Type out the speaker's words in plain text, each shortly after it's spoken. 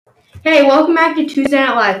Hey, welcome back to Tuesday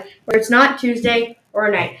Night Live, where it's not Tuesday or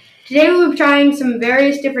night. Today we'll be trying some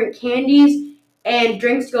various different candies and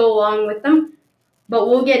drinks to go along with them, but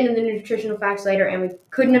we'll get into the nutritional facts later, and we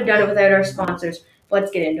couldn't have done it without our sponsors. Let's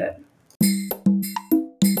get into it.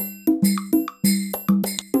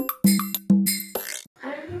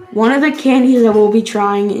 One of the candies that we'll be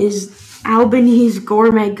trying is Albanese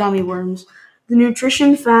Gourmet Gummy Worms. The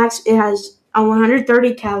nutrition facts: it has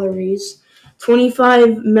 130 calories,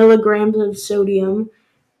 25 milligrams of sodium,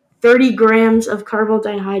 30 grams of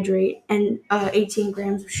carbohydrate, and 18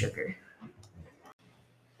 grams of sugar.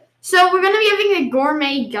 So we're going to be having the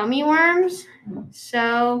gourmet gummy worms.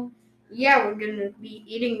 So, yeah, we're going to be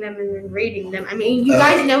eating them and then rating them. I mean, you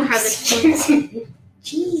guys know how this works.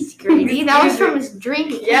 Jeez, Grady, that was from his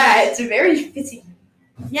drink. Yeah, it's very fizzy.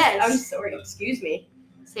 Yes. I'm sorry, excuse me.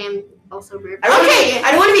 Sam also rude. I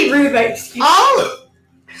don't want to be rude, but excuse me. Oh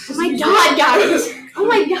my God, guys. Oh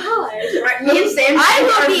my God. Right, me and Sam's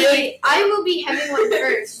I will be having one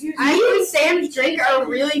first. Me and Sam's drink are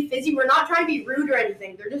really fizzy. We're not trying to be rude or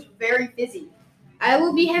anything. They're just very fizzy. I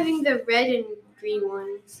will be having the red and green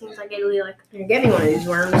one. Seems like I really like Here, get me one of these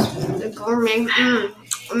worms. the gourmet. I'm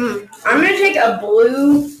gonna take a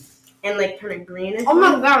blue and turn it green. Oh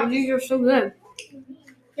my God, these are so good.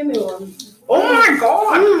 Give me one. Oh my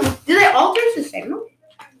God! Do they all taste the same though?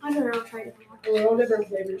 I don't know. I'll try it. They're all different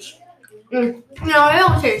flavors. No, they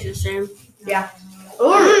don't taste the same. Yeah.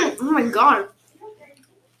 Oh my God.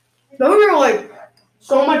 Those are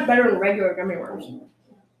so much better than regular gummy worms.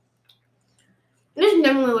 This is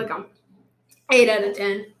definitely like a 8 out of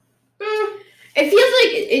 10. It feels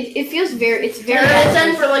like it feels very. It's very. 10 out of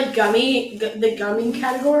 10 for the gummy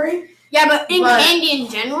category. Yeah, but candy in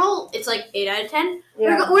general, it's like 8 out of 10.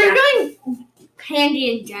 Yeah. We're doing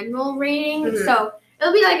candy in general rating, so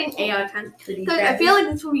it'll be like an 8 out of 10. Because I feel like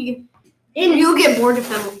this will be. You'll get bored of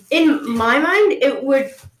them. In my mind, it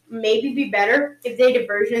would maybe be better if they did a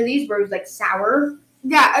version of these where it was sour.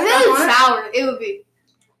 Yeah, if it was sour, it would be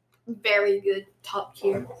very good, top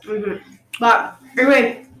tier. But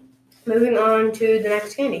anyway, moving on to the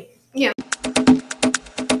next candy. Yeah.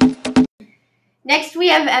 Next, we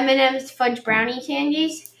have M&M's Fudge Brownie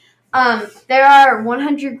candies. There are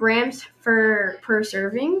 100 grams per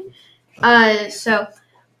serving. So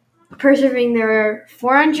per serving, there are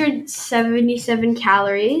 477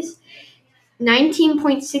 calories,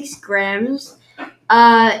 19.6 grams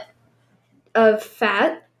of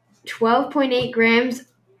fat, 12.8 grams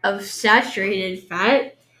of saturated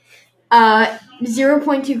fat,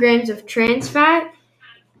 0.2 grams of trans fat,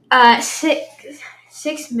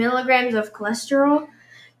 6 milligrams of cholesterol,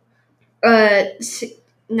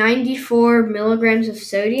 94 milligrams of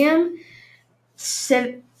sodium,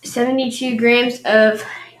 72 grams of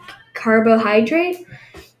carbohydrate,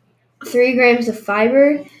 3 grams of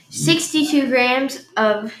fiber, 62 grams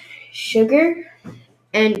of sugar,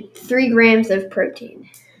 and 3 grams of protein.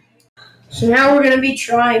 So now we're gonna be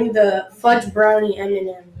trying the fudge brownie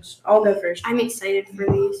M&Ms. I'll go first. I'm excited for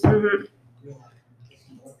these.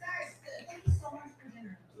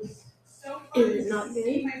 Is it not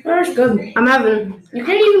good? That's good. I'm having. You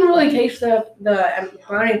can't even really taste the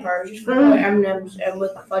brownie part. Just for the M&Ms and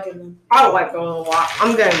with the fudge in them. I don't like those a lot.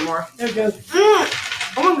 I'm getting more. They're good. Oh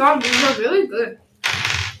my God, these are really good.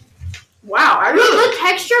 Wow, The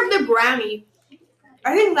texture of the brownie.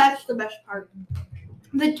 I think that's the best part.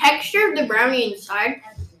 The texture of the brownie inside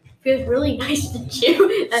feels really nice to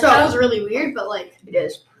chew. That sounds really weird, but it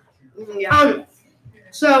is. Yeah.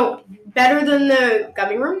 So better than the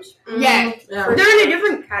gummy worms? Yeah. They're in a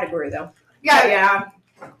different category though. Yeah. Yeah.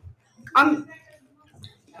 I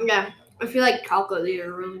feel like chocolate. These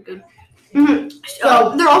are really good.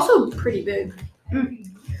 So they're also pretty big.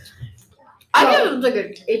 I give them like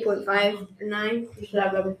an 8.5 or 9. You should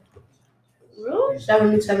have them. Really?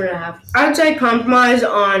 7.5. I'd say compromise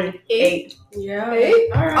on 8. Yeah.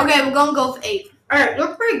 8? All right. Okay, we're gonna go with 8. Alright,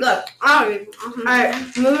 they're pretty good. Alright,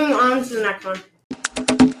 moving on to the next one.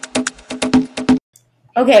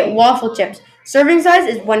 Okay, waffle chips. Serving size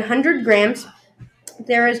is 100 grams.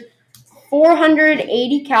 There is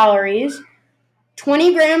 480 calories,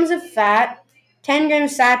 20 grams of fat, 10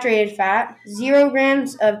 grams saturated fat, 0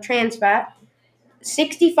 grams of trans fat,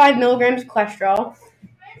 65 milligrams of cholesterol,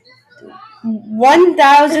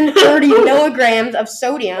 1,030 milligrams of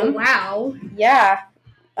sodium. Wow. Yeah.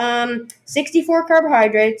 64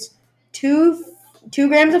 carbohydrates, 2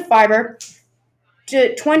 grams of fiber,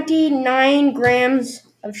 29 grams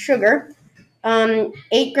of sugar, 8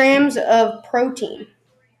 grams of protein.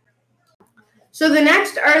 So the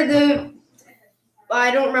next are the,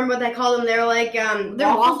 I don't remember what they call them. They're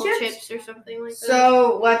They're waffle chips or something like that.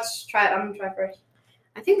 So let's try it. I'm gonna try first.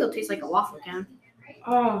 I think they'll taste like a waffle cone.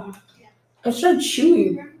 Oh, it's so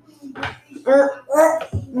chewy.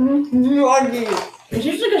 It's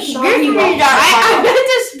just like a soggy waffle. I meant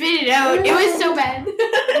to spit it out. It was so bad.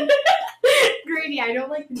 Grady, I don't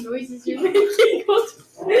like the noises you're making.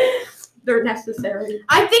 They're necessary.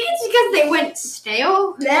 I think it's because they went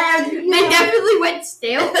stale. They definitely went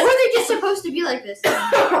stale. Or they're just supposed to be like this.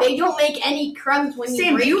 They don't make any crumbs when you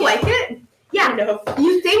Sam, break do you it. like it? Yeah. No.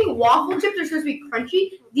 You think waffle chips are supposed to be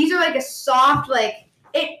crunchy? These are like a soft, like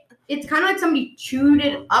it's kind of like somebody chewed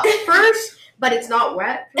it up first, but it's not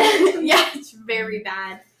wet. Yeah, it's very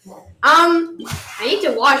bad. I need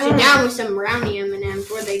to wash it down with some brownie M&Ms.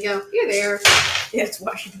 Where'd they go? Here they are. Yeah, it's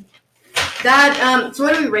washing. That so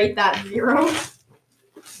what do we rate that? 0?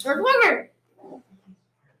 Or longer.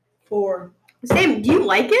 4. Sam, do you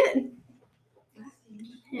like it?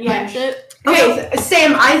 Yes. It. Okay,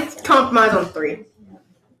 Sam, I compromise on 3.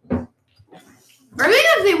 Or maybe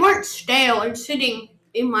if they weren't stale and sitting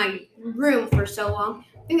in my room for so long.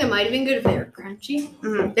 I think it might have been good if they were crunchy.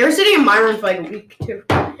 Mm-hmm. They were sitting in my room for like a week too.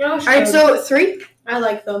 All right, so 3. I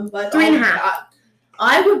like them, but 3.5.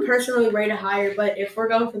 I would personally rate it higher, but if we're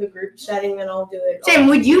going for the group setting, then I'll do it. Sam,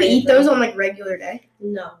 would you eat those on like regular day?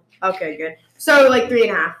 No. Okay, good. So like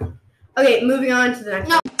 3.5. Okay, moving on to the next.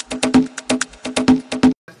 No.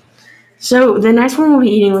 So the next one we'll be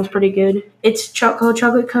eating was pretty good. It's called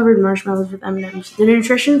chocolate covered marshmallows with M&Ms. The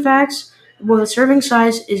nutrition facts: well, the serving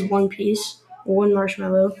size is 1 piece, 1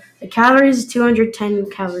 marshmallow. The calories is 210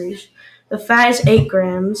 calories. The fat is 8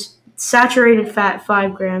 grams. Saturated fat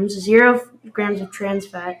 5 grams. 0 grams of trans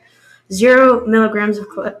fat. 0 milligrams of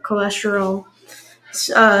cholesterol.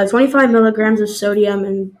 25 milligrams of sodium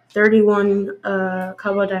and 31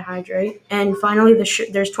 carbohydrate. And finally,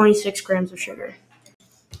 there's 26 grams of sugar.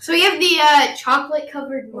 So we have the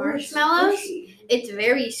chocolate-covered marshmallows. It's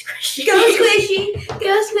very squishy. Go squishy.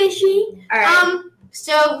 Go squishy. All right.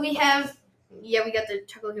 So we have, we got the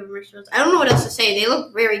chocolate-covered marshmallows. I don't know what else to say. They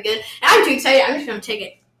look very good. And I'm too excited. I'm just gonna take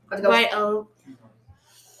it. Let's go. Right. Oh.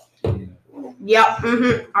 Yep.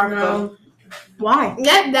 Mm-hmm. No. Why?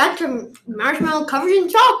 That's a marshmallow covered in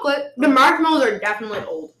chocolate. The marshmallows are definitely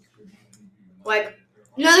old. Like,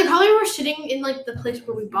 No, they probably were sitting in like the place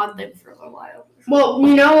where we bought them for a little while. well,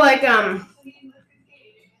 you know, like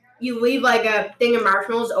you leave like a thing of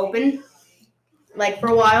marshmallows open, like for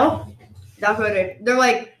a while. That's what they're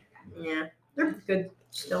like. Yeah, they're good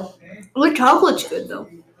still. The chocolate's good though.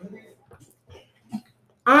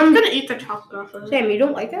 I'm gonna eat the chocolate off of it. Sam, you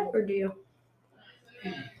don't like that, or do you?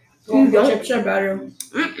 Well, You don't? chips are better.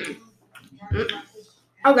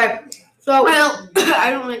 Okay, so Well,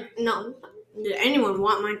 I don't like. No, did anyone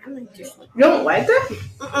want mine? I'm like, just. you don't like it?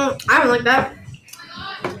 I don't like that.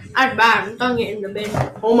 That's bad. I'm throwing it in the bin.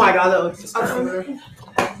 Oh my god, that looks disgusting.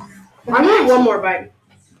 I'm gonna have one more bite.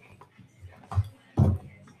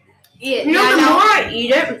 Yeah, You know, the more I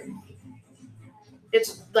eat it,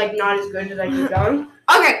 it's like not as good as I keep going.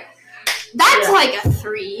 Okay, that's Yeah. like a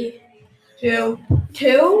 3. 2.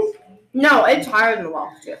 2? No, it's higher than the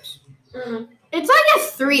waffle chips. It's like a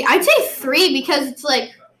 3. I'd say 3 because it's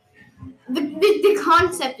like the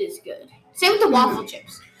concept is good. Same with the waffle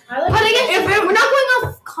chips. I But I guess if we're not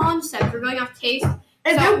going off concept, we're going off taste.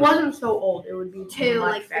 If So- it wasn't so old, it would be 2,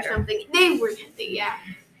 much like or better. something. They were, yeah,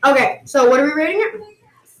 Okay, so what are we rating it?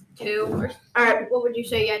 2. Or, All right, what would you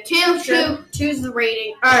say? Yeah, 2. Sure. 2's the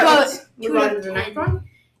rating. all right. Well, Let's move 2 on to to the 10. next one.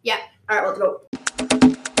 Yeah. All right, let's go.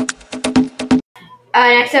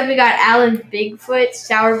 Next up, we got Alan Bigfoot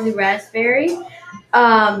Sour Blue Raspberry,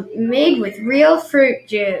 made with real fruit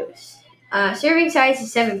juice. Serving size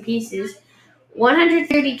is 7 pieces,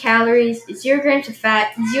 130 calories, 0 grams of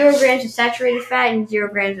fat, 0 grams of saturated fat, and 0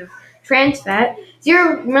 grams of trans fat,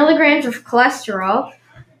 0 milligrams of cholesterol,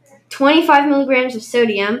 25 milligrams of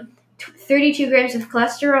sodium, 32 grams of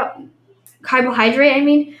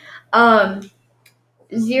carbohydrate.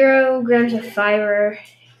 0 grams of fiber.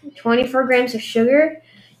 24 grams of sugar,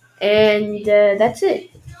 and that's it.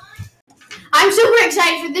 I'm super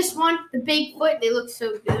excited for this one. The Bigfoot, they look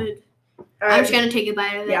so good. All I'm right, just gonna take a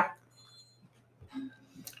bite of it. Yeah.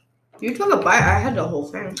 you took a bite. I had the whole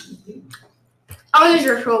thing. Oh, these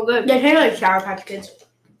are so good. They taste like Sour Patch Kids.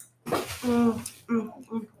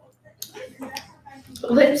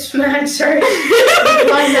 Lip smack, sorry. The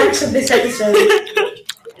climax of this episode.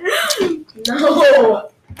 No.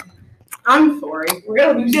 I'm sorry. We're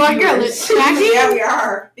gonna lose You like your lip viewers. smacking? Yeah, we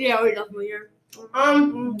are. Yeah, we definitely are. But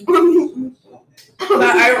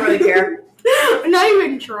I don't really care. I'm not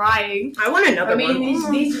even trying. I want another I mean,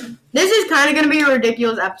 one. these. This is kind of gonna be a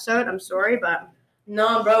ridiculous episode. I'm sorry, but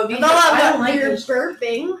No, bro. These. I I don't like you're this.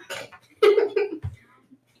 burping.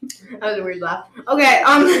 That was a weird laugh. Okay,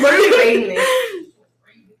 what are you rating these?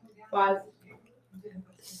 5.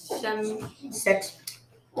 7. 6.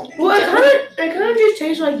 Well, it kind of just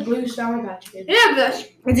tastes like blue Sour Patch Kids. Yeah,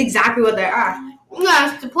 but It's exactly what they are.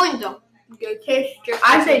 that's the point, though. They taste just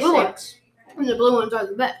I like say the blue ones, 6. and the blue ones are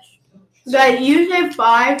the best. But you say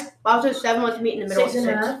 5. I'll say 7. Let's meet in the middle.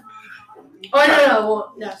 6.5.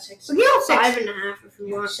 Oh no, no, 6. We can go 6. 5.5 if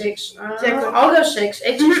we want. 6. 6. I'll go 6.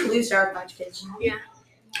 It's just blue Sour Patch Kids. Yeah.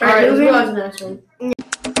 Alright, let's moving go on on to the next one.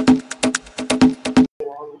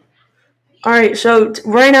 Alright, so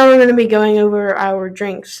right now we're going to be going over our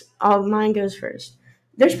drinks. Mine goes first.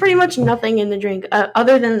 There's pretty much nothing in the drink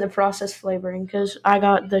other than the processed flavoring, because I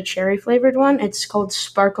got the cherry flavored one. It's called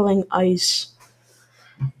Sparkling Ice.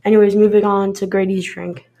 Anyways, moving on to Grady's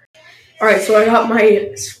drink. Alright, so I got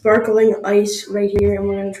my Sparkling Ice right here, and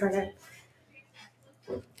we're going to try that.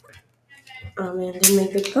 Oh man, didn't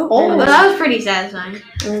make the go. Well, that was pretty satisfying.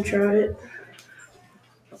 I'm going to try it.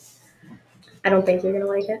 I don't think you're going to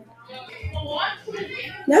like it.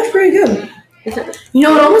 That's pretty good. You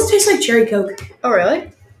know, it almost tastes like cherry Coke. Oh,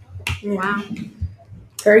 really? Wow.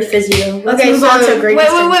 Very fizzy though. Let's Okay, move so on to Grady's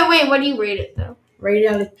drink. Wait. What do you rate it, though? Rate it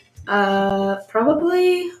out of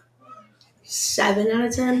probably 7 out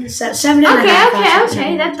of 10. 7 and a half.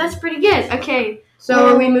 Okay. That's pretty good. Okay.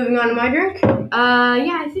 So are we moving on to my drink?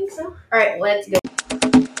 Yeah, I think so. Alright, let's go.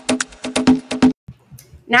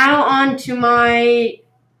 Now on to my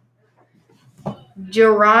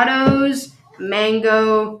Gelatos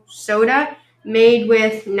mango soda made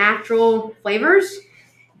with natural flavors.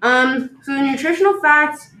 So the nutritional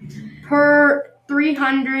facts per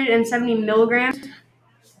 370 milligrams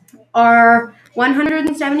are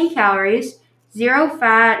 170 calories, 0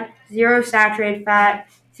 fat, 0 saturated fat,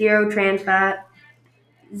 0 trans fat,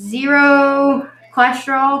 0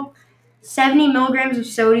 cholesterol, 70 milligrams of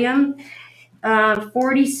sodium,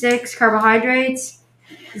 46 carbohydrates,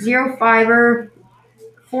 0 fiber,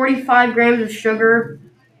 45 grams of sugar,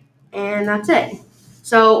 and that's it.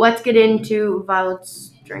 So let's get into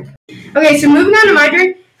Violet's drink. Okay, so moving on to my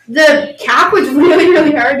drink. The cap was really,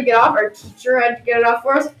 really hard to get off. Our teacher had to get it off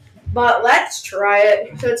for us, but let's try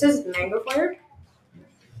it. So it says mango flavored.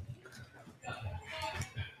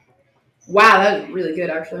 Wow, that was really good,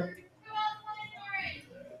 actually.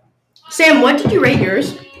 Sam, what did you rate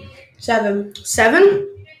yours? 7. 7?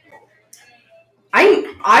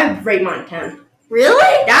 I rate mine 10.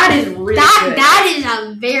 Really? That is really good. That is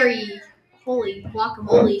a very holy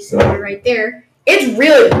guacamole soda right there. It's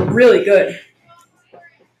really, really good.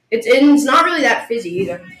 It's not really that fizzy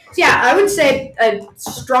either. So yeah, I would say a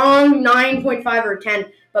strong 9.5 or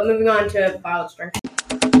 10. But moving on to Violet's drink.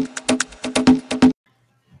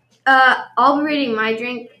 I'll be rating my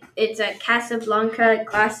drink. It's a Casablanca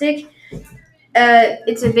Classic.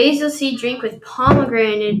 It's a basil seed drink with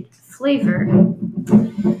pomegranate flavor.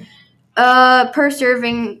 Per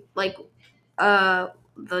serving,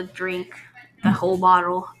 the drink, the whole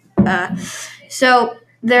bottle. So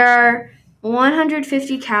there are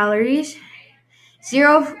 150 calories,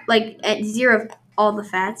 0 of all the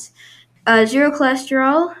fats, 0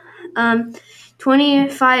 cholesterol,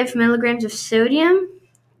 25 milligrams of sodium,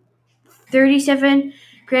 37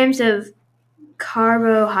 grams of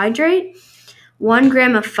carbohydrate, 1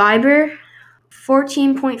 gram of fiber,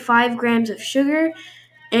 14.5 grams of sugar,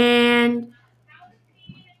 and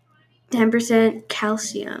 10%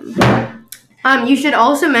 calcium. You should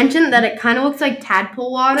also mention that it kind of looks like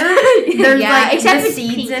tadpole water. There's except the it's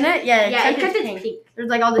seeds pink. in it. Yeah, Except it's pink. pink. There's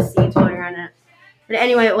all the seeds floating around in it. But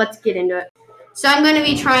anyway, let's get into it. So I'm going to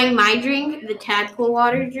be trying my drink, the tadpole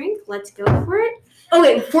water drink. Let's go for it. Oh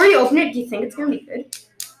wait, before you open it, do you think it's gonna be good?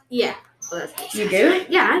 Yeah. You do?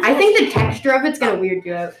 Yeah. I think the texture of it's gonna weird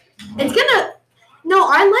you out. It's gonna. No,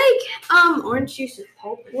 I like orange juice with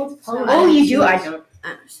pulp. What's pulp? Oh, you do? I don't.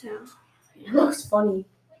 So. It looks funny.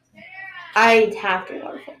 I'd have to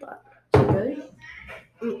waterfall that. Really?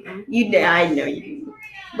 Mm-mm. You did. I know you do.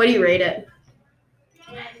 What do you rate it?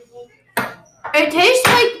 It tastes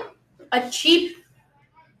like a cheap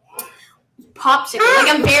popsicle,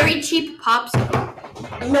 like a very cheap popsicle.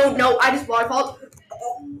 No, I just waterfalled.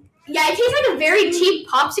 Yeah, it tastes like a very cheap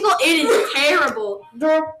popsicle. It is terrible.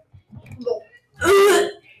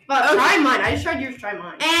 But try mine. I just tried yours. Try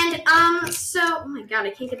mine. And so, oh my god, I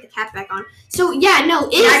can't get the cap back on. So yeah, no,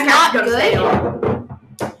 it is That not cap's gonna stay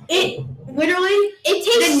good. on. It literally. It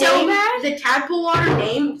tastes the so name, bad. The tadpole water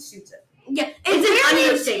name suits it. Yeah, It's an literally-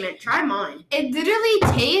 understatement. Try mine. It literally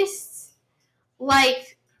tastes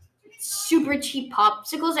like super cheap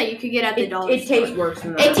popsicles that you could get at the dollar It store. tastes worse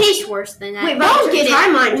than that. It tastes worse than that. Wait, Don't but get try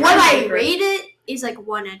it. mine. What Try I mine rate it is like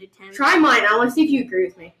 1 out of 10. Try mine. I want to see if you agree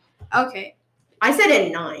with me. Okay. I said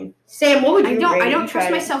at 9. Sam, what would you rate? I don't You trust tried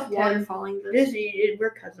it. myself waterfalling this. We're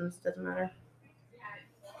cousins. Doesn't matter.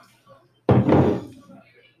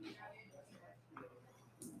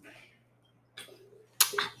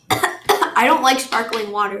 I don't like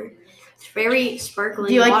sparkling water. It's very sparkling.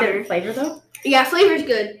 Do you like water. the flavor though? Yeah, flavor's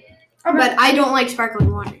good, but I don't like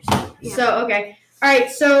sparkling water. Yeah. So okay. All right.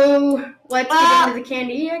 So let's get into the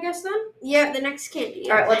candy, I guess then. Yeah, the next candy.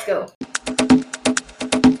 All right. Let's go.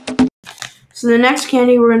 So the next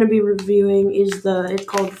candy we're going to be reviewing is it's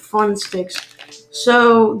called Fun Sticks.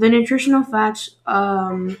 So the nutritional facts,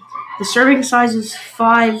 the serving size is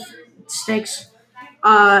 5 sticks,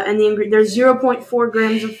 and there's 0.4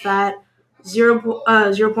 grams of fat,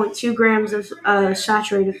 0.2 grams of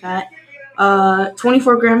saturated fat,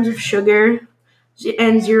 24 grams of sugar,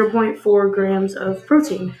 and 0.4 grams of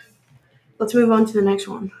protein. Let's move on to the next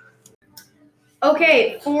one.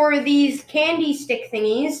 Okay, for these candy stick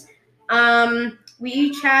thingies, we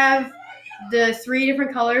each have the 3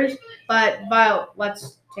 different colors, but Violet,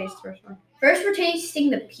 let's taste the first one. First, we're tasting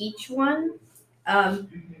the peach one. Do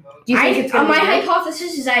you think it's gonna my be good?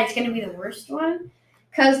 hypothesis is that it's going to be the worst one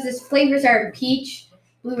because the flavors are peach,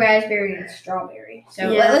 blue raspberry, and strawberry.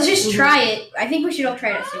 So Yeah. let's just try it. I think we should all try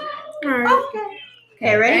it at the same time. All right.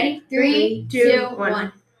 Okay, ready? 3, 2, 2, 1.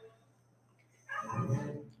 1.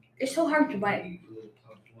 It's so hard to bite.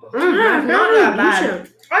 That's not that bad.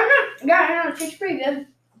 I'm not. Yeah, I know. It tastes pretty good.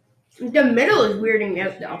 The middle is weirding me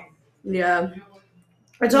out though. Yeah.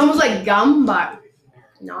 It's almost like gum, but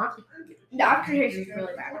not. The aftertaste is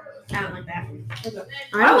really bad. I don't like that.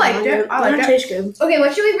 I liked it. I liked it. Tastes good. Okay,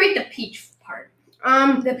 what should we rate the peach part?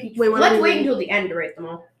 The peach. Wait, what let's are we wait doing? until the end to rate them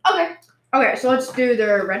all. Okay. Okay, so let's do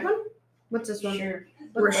the red one. What's this one? Sure.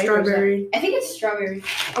 What flavor is that? Strawberry. I think it's strawberry.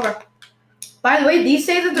 By the way, these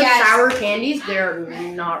say that they're Yes. sour candies. They're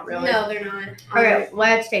not really. No, they're not. Okay,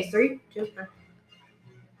 let's taste 3, 2, 1.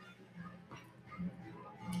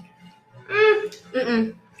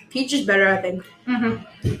 Peach is better, I think.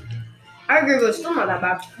 I agree, but it's still not that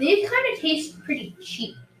bad. These kind of taste pretty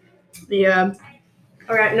cheap. Yeah.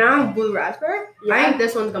 Alright, now blue raspberry. Yeah. I think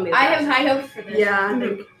this one's gonna be the I have best. high hopes for this. Yeah, I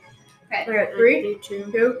think. Okay. Okay, 3,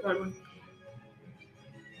 2, 2, 1.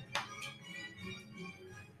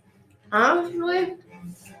 honestly,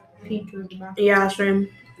 peach was the best. Yeah, same.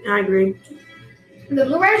 I agree. The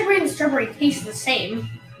blue raspberry and the strawberry taste the same.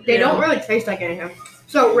 They Yeah. don't really taste like anything.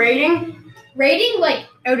 So rating Rating like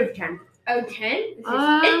out of 10. out of 10.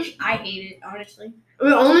 I hate it honestly.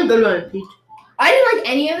 The only good one is peach. I didn't like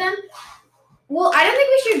any of them. Well, I don't think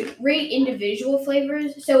we should rate individual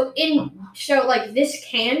flavors. So like this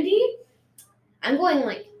candy, I'm going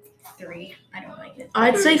like 3. I don't like it.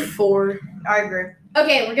 I'd say 4. I agree.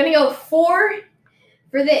 Okay, we're gonna go 4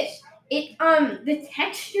 for this. It the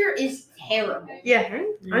texture is terrible. Yeah,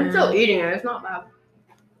 I'm still eating it. It's not bad.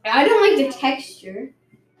 I don't like the texture,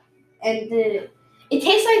 and it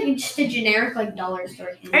tastes like just a generic like dollar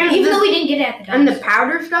store candy. And Even the- though we didn't get it at the dollar And the store.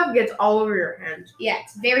 powder stuff gets all over your hands. Yeah,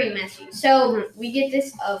 it's very messy. So we get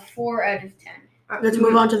this a 4 out of 10. Let's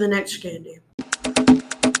move on to the next candy.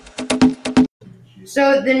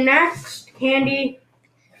 So the next candy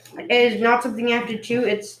is not something you have to chew.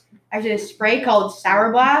 It's actually a spray called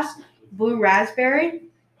Sour Blast Blue Raspberry.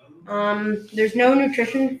 There's no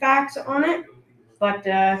nutrition facts on it, but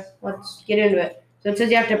let's get into it. So it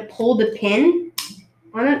says you have to pull the pin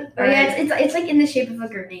on it. Oh yeah, it's like in the shape of a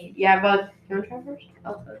grenade. Yeah, but you want to try first?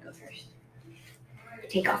 I'll go first.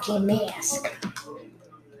 Take off your mask.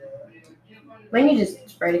 When you just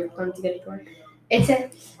spray it once you get it to work. It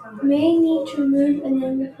says may need to remove and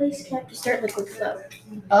then replace cap to start liquid flow.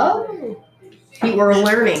 Oh, you were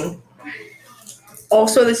learning.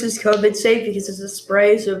 Also, this is COVID safe because it's a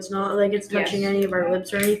spray, so it's not like it's touching Yes. any of our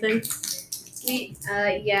lips or anything.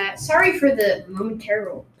 Yeah. Sorry for the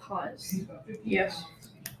momentary pause. Yes.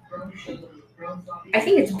 I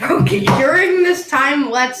think it's broken. During this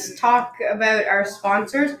time, let's talk about our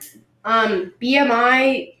sponsors.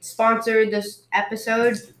 BMI sponsored this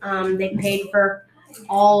episode. They paid for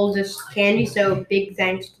all this candy, so big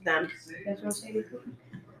thanks to them. You guys want to say anything?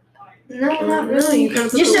 No, not No, really. you gotta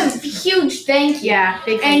put Just a huge thank you. Yeah,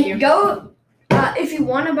 big thank you. And go if you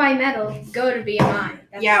want to buy metal, go to BMI.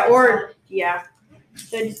 Yeah.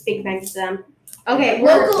 So just big thanks to them. Okay,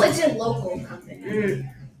 local. It's a local company.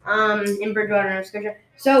 In Bridgewater, Nova Scotia.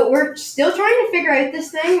 So we're still trying to figure out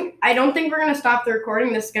this thing. I don't think we're gonna stop the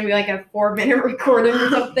recording. This is gonna be like a 4-minute recording or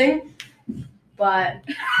something. But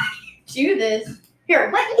Do this. here,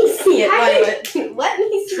 let me see it, Violet. Let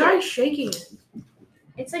me see Try it. shaking it.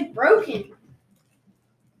 It's like broken.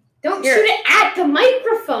 Don't Here. shoot it at the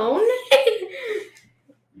microphone.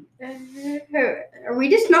 Are we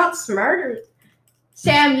just not smart? Or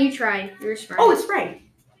Sam, you try. You're spray. Oh, it's spraying.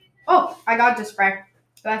 Oh, I got the spray.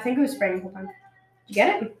 But I think it was spraying the whole time. Did you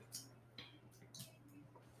get it?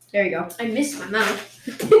 There you go. I missed my mouth.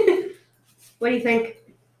 What do you think?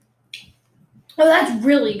 Oh, that's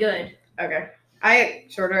really good. Okay. I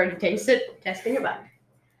sort of already tasted it. Testing it back.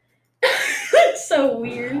 That's so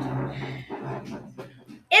weird.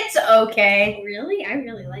 It's okay. Really? I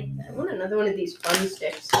really like I that. want another one of these fun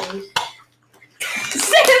sticks things.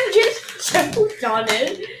 Sam just choked on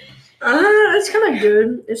it. It's kind of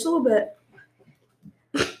good. It's a little bit.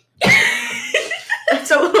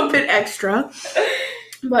 It's a little bit extra.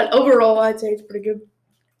 But overall, I'd say it's pretty good.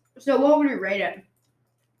 So what would you rate it?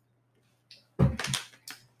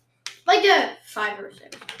 Like a 5 or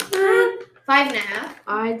 6. 5.5.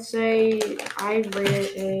 I'd say I'd rate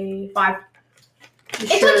it a 5.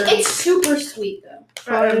 It's super sweet though.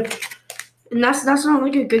 5. And that's not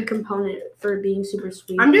like a good component for being super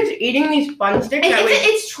sweet. I'm just eating these fun sticks.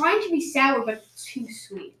 It's trying to be sour, but it's too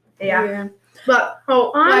sweet. Yeah. But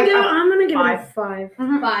I'm gonna give it a 5.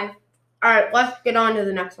 5. Alright, let's get on to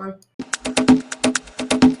the next one.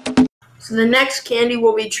 So the next candy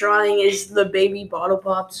we'll be trying is the baby bottle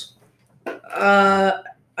pops.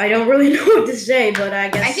 I don't really know what to say, but I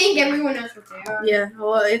guess I think everyone knows what they are. yeah.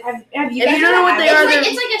 Well, if Have if you don't know what they It's are, like, then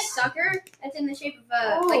it's like a sucker that's in the shape of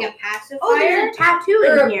a like a pacifier Oh, there's a tattoo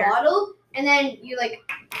or in a here. bottle, and then you like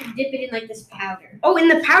dip it in like this powder. Oh, in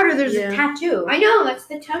the powder there's Yeah. a tattoo. I know, that's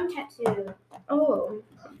the tongue tattoo. Oh.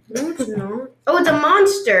 no, it's not. Oh, it's a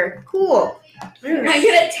monster. Cool. I'm gonna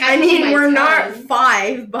tattoo I mean, my we're tongue. not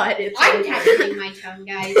 5, but it's I'm tattooing my tongue,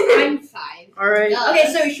 guys. I'm 5. All right. Duh.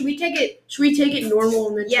 Okay, so should we take it? Should we take it normal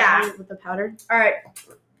and then Yeah. try it with the powder? Alright.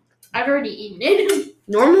 I've already eaten it.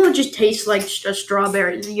 Normal, it just tastes like a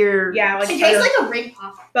strawberry. Yeah, like It tastes like a ring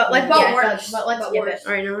pop. but like But yeah, it worse. does, but let's But give worse. it.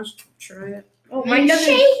 All right, now let's try it. Oh, You mine doesn't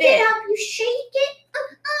shake fit. it up. You shake it.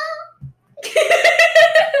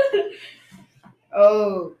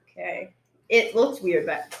 Okay. It looks weird,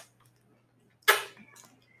 but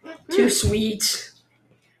Too sweet.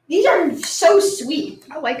 These are so sweet.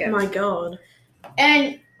 I like Oh it. my god.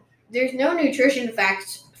 And there's no nutrition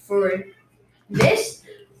facts for this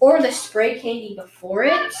or the spray candy before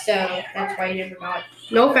it, so that's why you never got it.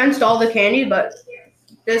 No offense to all the candy, but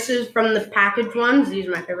this is from the packaged ones. These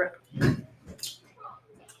are my favorite. And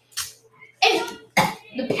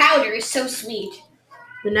the powder is so sweet.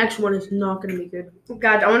 The next one is not gonna be good.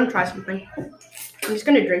 Guys, I want to try something. I'm just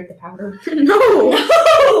gonna drink the powder. No.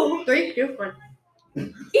 No! 3, 2, 1. He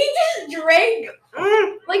just drank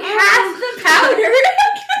like Mm. half the powder.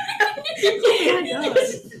 Oh my God.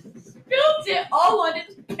 Spilled it all on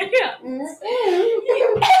his pants.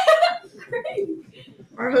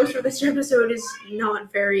 Our host for this episode is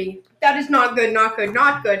not very. That is not good. Not good.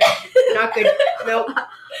 Not good. Not good. Nope.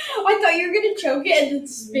 I thought you were gonna choke it and then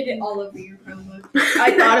spit it all over your Chromebook.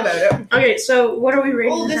 I thought about it. Okay, so what are we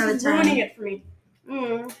rating Oh, this this out of is 10? ruining it for me.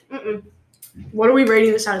 What are we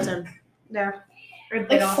rating this out of 10? There.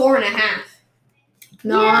 Like 4.5.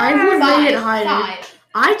 No, Yeah, I would rate it 5. higher. 5.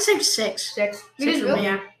 I'd say 6. 6. 6 for me.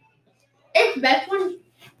 Yeah. It's best one.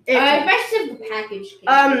 It- Best of the package.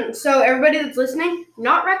 So everybody that's listening,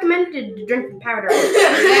 not recommended to drink the powder.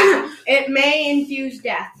 Yeah. It may infuse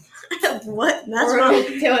death. What? That's Or not.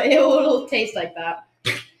 it'll taste like that.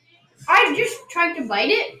 I just tried to bite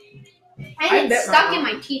it, and I it's bet stuck mine in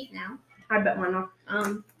my teeth now. I bet mine off.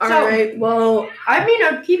 Alright, well, I mean,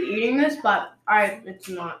 I'd keep eating this, but it's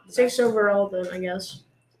not. 6 overall then, I guess.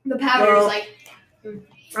 The powder Well- is like.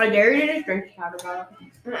 I dare you to just drink the powder bottle.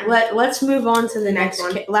 Let's move on to the Next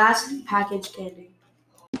next one. last packaged candy.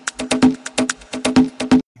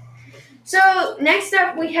 So next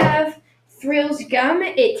up we have Thrills gum.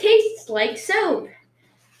 It tastes like soap.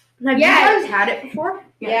 Have Yeah. you guys had it before?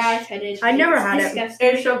 Yeah, I've had it. I never It's had disgusting.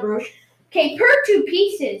 it. It's so gross. Okay, per 2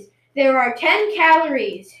 pieces, there are 10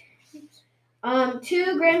 calories,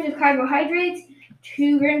 2 grams of carbohydrates,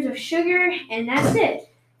 2 grams of sugar, and that's it.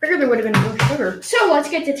 Figured there would have been more sugar. So let's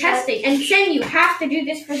get to testing. And Shane, you have to do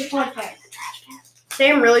this for the podcast.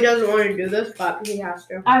 Sam really doesn't want to do this, but he has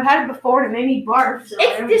to. I've had it before and it made me barf. So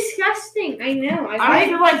It's disgusting. I know. I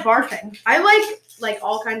feel like barfing. I like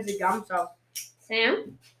all kinds of gum, so.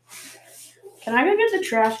 Sam? Can I go get the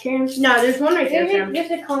trash cans? No, there's one right there, Sam.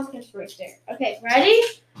 There's a contest right there. Okay, ready?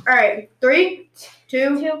 Alright, 3,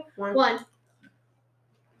 2, 2, 1. 1.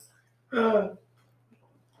 Ugh.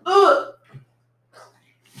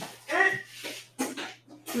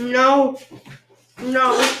 No.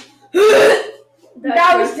 No.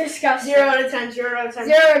 That was disgusting. 0 out of 10, 0 out of 10.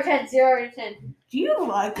 0 out of 10, 0 out of 10. Do you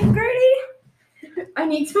like it, Grady? I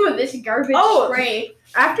need some of this garbage Oh. spray.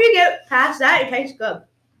 After you get past that, it tastes good.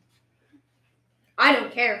 I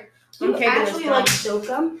don't care. Do you I'm taking this actually gum. like soap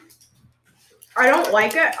gum? I don't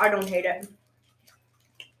like it. I don't hate it.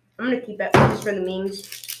 I'm gonna keep it just for the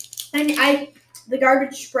memes. And the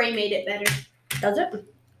garbage spray made it better. Does it?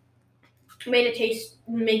 Made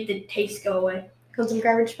the taste go away. Got some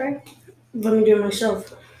garbage spray. Let me do it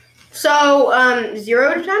myself. So,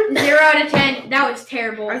 0 to 10? 0 out of 10. That was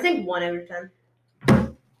terrible. I think 1 out of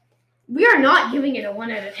 10. We are not giving it a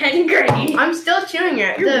 1 out of 10 grade. I'm still chewing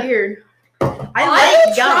it. You're weird. I I'll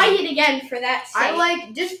like try gum. it again for that sake. I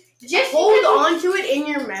like just Just hold because- on to it in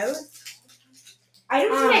your mouth. I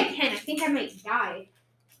don't think I can. I think I might die.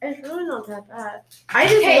 It's really not that bad. I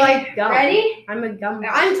just Okay, like gum. Ready? I'm a gum.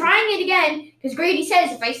 I'm trying it again because Grady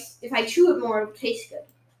says if I chew it more, it'll taste good.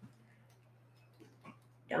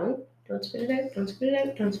 Don't spit it out. Don't spit it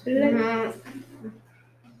out. Don't spit it out.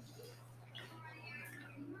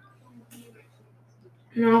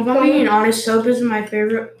 No, if I'm being honest, soap is my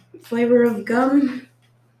favorite flavor of gum.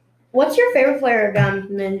 What's your favorite flavor of gum?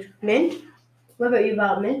 Mint. Mint? What about you,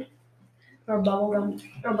 Bob? Mint? Or bubble gum?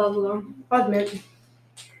 Or bubblegum. What's mint?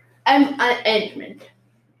 And mint.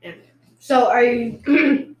 So, are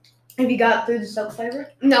you... have you got through the soap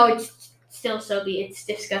flavor? No, it's still soapy. It's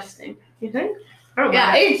disgusting. You think? I don't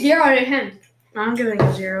Yeah, know. it's 0 out of 10. I'm giving it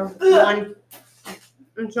a 0. 1.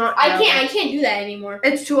 It's not... I can't do that anymore.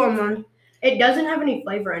 It's 2 on 1. It doesn't have any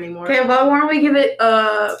flavor anymore. Okay, well, why don't we give it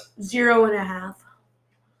 0.5?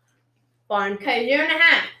 Fine. Okay,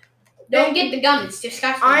 0.5. Don't get the gum. It's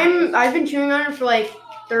disgusting. I've been chewing on it for like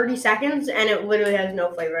 30 seconds and it literally has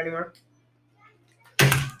no flavor anymore.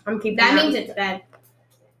 I'm keeping That means it's bad.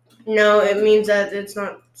 No, it means that it's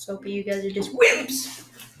not soapy. You guys are just wimps.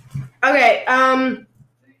 Okay,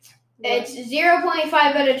 It's 0.5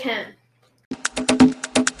 out of 10.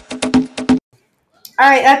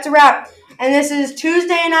 Alright, that's a wrap. And this is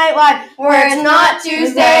Tuesday Night Live, where it's not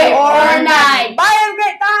Tuesday or night. Bye, have a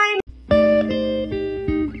great time!